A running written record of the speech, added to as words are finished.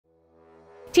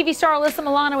TV star Alyssa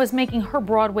Milano is making her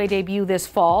Broadway debut this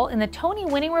fall in the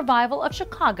Tony-winning revival of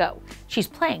Chicago. She's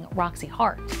playing Roxy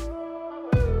Hart.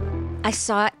 I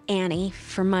saw Annie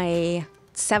for my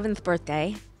 7th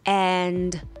birthday,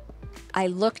 and I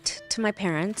looked to my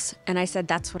parents and I said,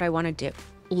 that's what I want to do.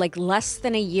 Like less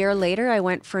than a year later, I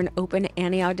went for an open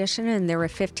Annie audition, and there were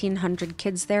 1,500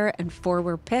 kids there and 4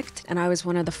 were picked, and I was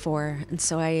one of the 4. And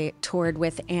so I toured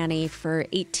with Annie for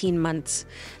 18 months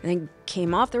and then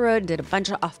came off the road, did a bunch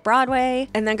of off-Broadway,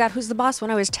 and then got Who's the Boss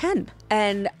when I was 10.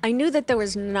 And I knew that there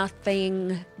was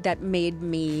nothing that made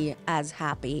me as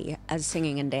happy as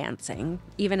singing and dancing.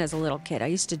 Even as a little kid, I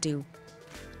used to do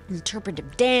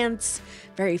interpretive dance,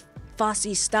 very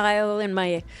Fosse style in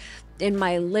my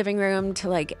living room to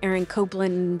like Aaron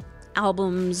Copland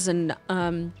albums, and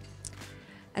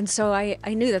so I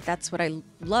knew that that's what I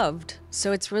loved.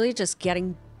 So it's really just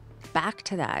getting back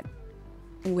to that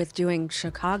with doing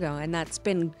Chicago, and that's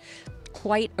been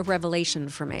quite a revelation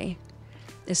for me,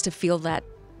 is to feel that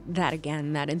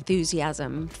again, that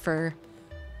enthusiasm for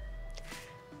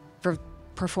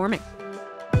performing.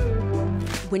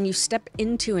 When you step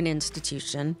into an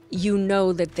institution, you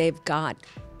know that they've got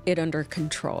it under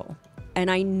control. And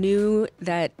I knew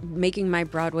that making my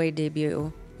Broadway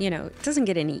debut, it doesn't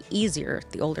get any easier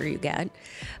the older you get,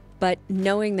 but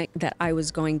knowing that I was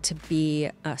going to be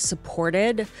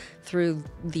supported through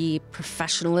the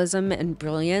professionalism and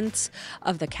brilliance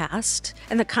of the cast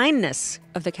and the kindness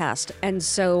of the cast. And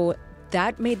so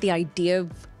that made the idea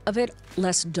of it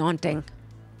less daunting,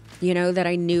 that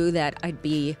I knew that I'd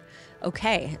be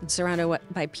okay and surrounded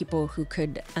by people who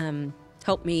could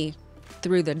help me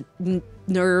through the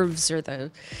nerves, or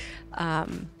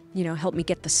help me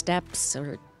get the steps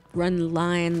or run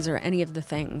lines or any of the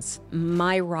things.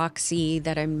 My Roxy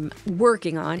that I'm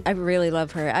working on, I really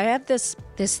love her. I have this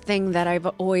thing that I've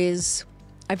always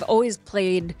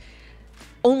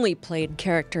only played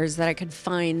characters that I could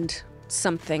find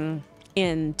something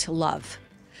in to love.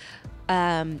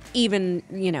 Even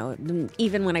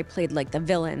when I played like the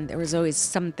villain, there was always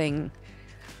something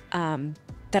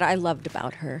that I loved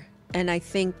about her. And I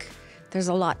think there's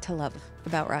a lot to love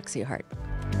about Roxy Hart.